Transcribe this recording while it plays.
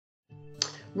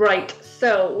Right,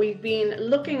 so we've been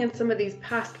looking at some of these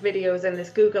past videos in this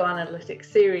Google Analytics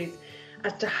series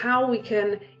as to how we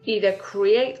can either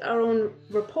create our own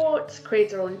reports,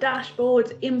 create our own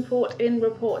dashboards, import in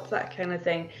reports, that kind of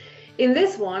thing. In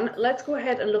this one, let's go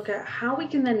ahead and look at how we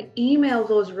can then email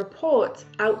those reports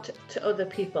out to other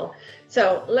people.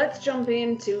 So let's jump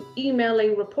into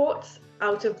emailing reports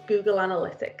out of Google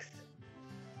Analytics.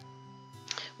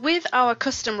 With our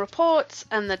custom reports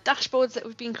and the dashboards that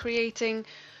we've been creating,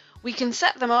 we can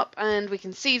set them up and we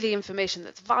can see the information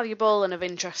that's valuable and of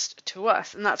interest to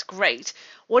us, and that's great.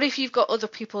 What if you've got other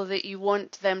people that you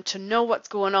want them to know what's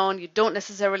going on, you don't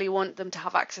necessarily want them to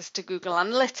have access to Google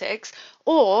Analytics,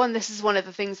 or, and this is one of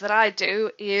the things that I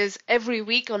do, is every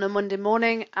week on a Monday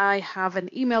morning I have an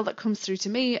email that comes through to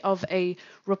me of a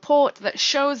report that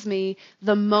shows me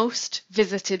the most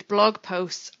visited blog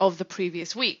posts of the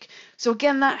previous week. So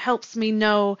again, that helps me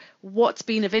know what's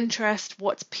been of interest,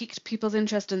 what's piqued people's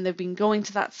interest, and they've been going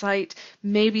to that site.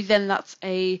 Maybe then that's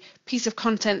a piece of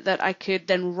content that I could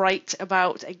then write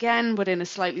about again, but in a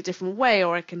slightly different way,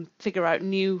 or I can figure out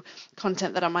new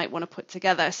content that I might want to put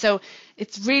together. So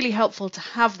it's really helpful to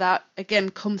have that,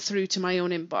 again, come through to my own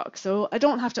inbox. So I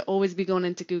don't have to always be going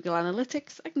into Google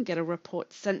Analytics. I can get a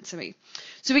report sent to me.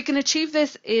 So we can achieve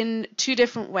this in two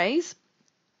different ways.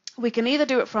 We can either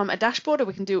do it from a dashboard or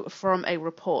we can do it from a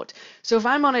report. So if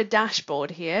I'm on a dashboard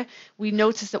here, we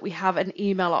notice that we have an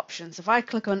email option. So if I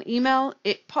click on email,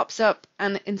 it pops up,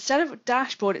 and instead of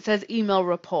dashboard, it says email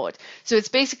report. So it's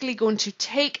basically going to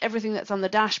take everything that's on the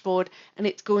dashboard and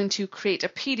it's going to create a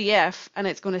PDF and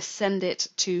it's going to send it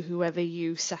to whoever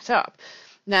you set up.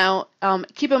 Now,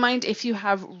 keep in mind, if you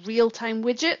have real-time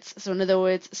widgets, so in other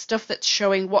words, stuff that's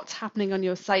showing what's happening on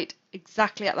your site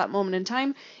exactly at that moment in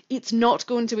time, it's not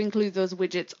going to include those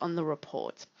widgets on the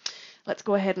report. Let's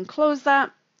go ahead and close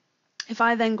that. If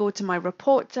I then go to my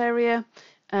reports area,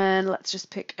 and let's just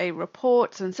pick a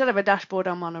report. So instead of a dashboard,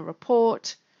 I'm on a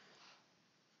report.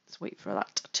 Let's wait for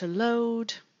that to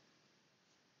load.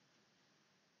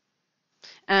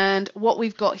 And what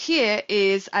we've got here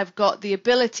is I've got the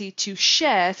ability to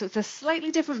share. So it's a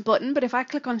slightly different button, but if I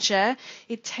click on share,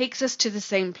 it takes us to the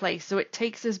same place. So it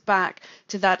takes us back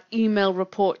to that email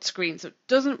report screen. So it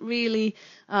doesn't really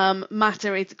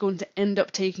matter. It's going to end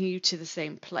up taking you to the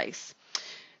same place.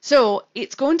 So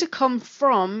it's going to come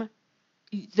from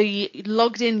the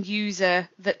logged in user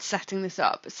that's setting this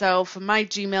up. So for my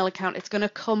Gmail account, it's going to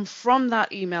come from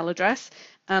that email address,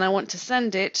 and I want to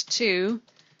send it to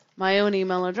my own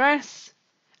email address,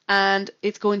 and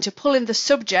it's going to pull in the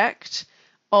subject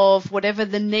of whatever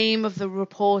the name of the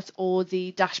report or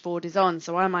the dashboard is on.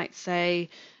 So I might say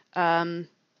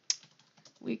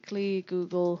weekly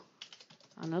Google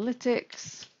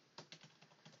Analytics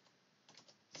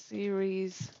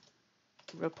series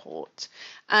report,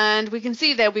 and we can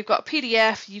see there we've got a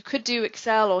PDF. You could do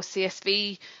Excel or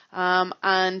CSV,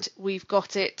 and we've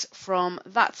got it from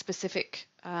that specific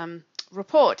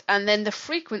report. And then the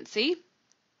frequency,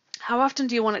 how often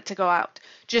do you want it to go out?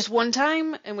 Just one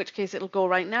time, in which case it'll go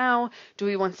right now. Do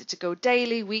we want it to go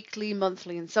daily, weekly,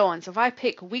 monthly, and so on? So if I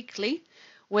pick weekly,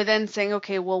 we're then saying,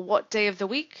 okay, well, what day of the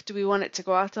week do we want it to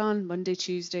go out on? Monday,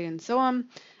 Tuesday, and so on.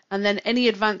 And then any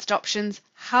advanced options,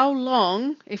 how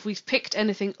long, if we've picked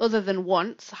anything other than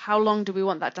once, how long do we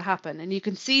want that to happen? And you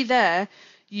can see there,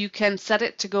 you can set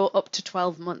it to go up to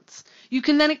 12 months. You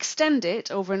can then extend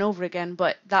it over and over again,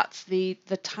 but that's the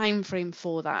time frame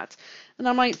for that. And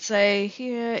I might say,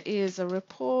 here is a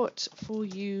report for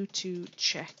you to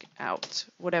check out,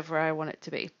 whatever I want it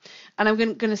to be. And I'm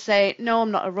going to say, no,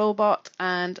 I'm not a robot,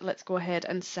 and let's go ahead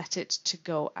and set it to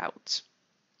go out.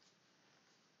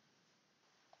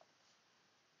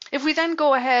 If we then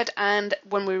go ahead and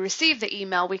when we receive the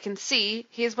email, we can see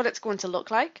here's what it's going to look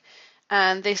like.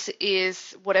 And this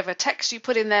is whatever text you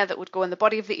put in there that would go in the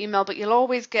body of the email, but you'll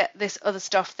always get this other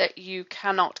stuff that you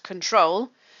cannot control.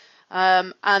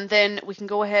 And then we can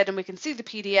go ahead and we can see the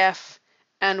PDF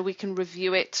and we can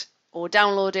review it or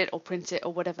download it or print it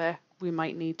or whatever we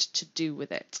might need to do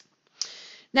with it.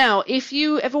 Now, if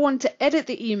you ever want to edit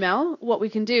the email, what we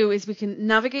can do is we can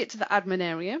navigate to the admin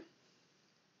area.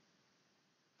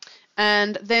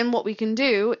 And then what we can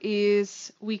do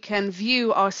is we can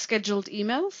view our scheduled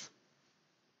emails.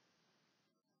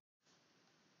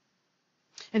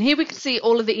 And here we can see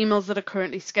all of the emails that are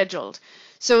currently scheduled.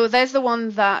 So there's the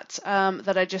one that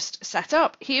that I just set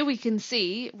up. Here we can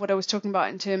see what I was talking about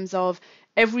in terms of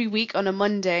every week on a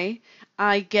Monday,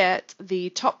 I get the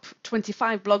top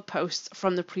 25 blog posts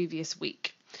from the previous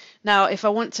week. Now, if I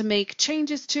want to make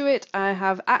changes to it, I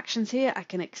have actions here. I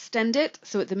can extend it.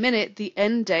 So at the minute, the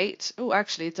end date, oh,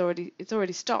 actually, it's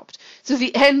already stopped. So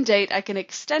the end date, I can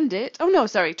extend it. Oh no,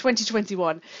 sorry,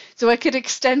 2021. So I could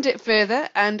extend it further.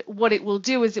 And what it will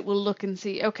do is it will look and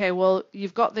see, okay, well,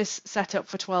 you've got this set up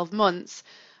for 12 months.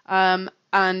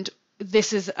 And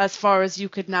this is as far as you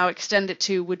could now extend it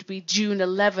to would be June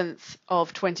 11th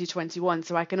of 2021.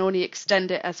 So I can only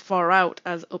extend it as far out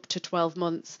as up to 12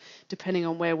 months, depending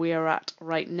on where we are at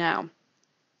right now.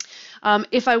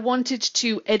 If I wanted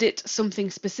to edit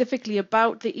something specifically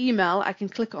about the email, I can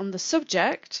click on the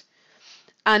subject.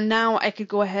 And now I could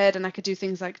go ahead and I could do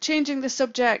things like changing the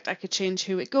subject, I could change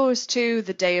who it goes to,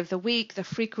 the day of the week, the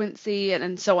frequency,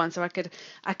 and so on. So I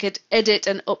could edit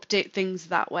and update things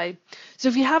that way. So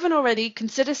if you haven't already,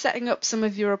 consider setting up some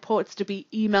of your reports to be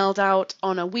emailed out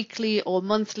on a weekly or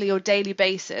monthly or daily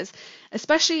basis,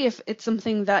 especially if it's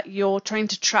something that you're trying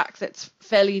to track that's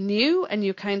fairly new and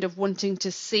you're kind of wanting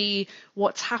to see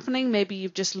what's happening. Maybe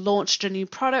you've just launched a new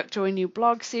product or a new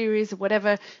blog series or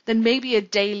whatever, then maybe a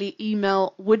daily email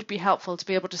would be helpful to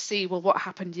be able to see, well, what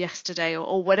happened yesterday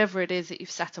or whatever it is that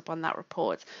you've set up on that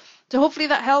report. So hopefully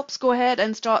that helps. Go ahead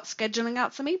and start scheduling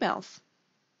out some emails.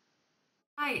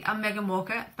 Hi, I'm Megan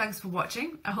Walker. Thanks for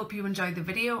watching. I hope you enjoyed the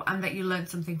video and that you learned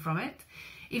something from it.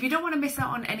 If you don't want to miss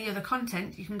out on any other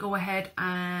content, you can go ahead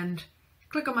and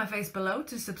click on my face below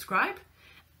to subscribe.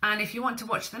 And if you want to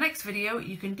watch the next video,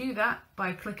 you can do that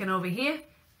by clicking over here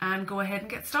and go ahead and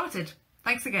get started.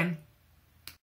 Thanks again.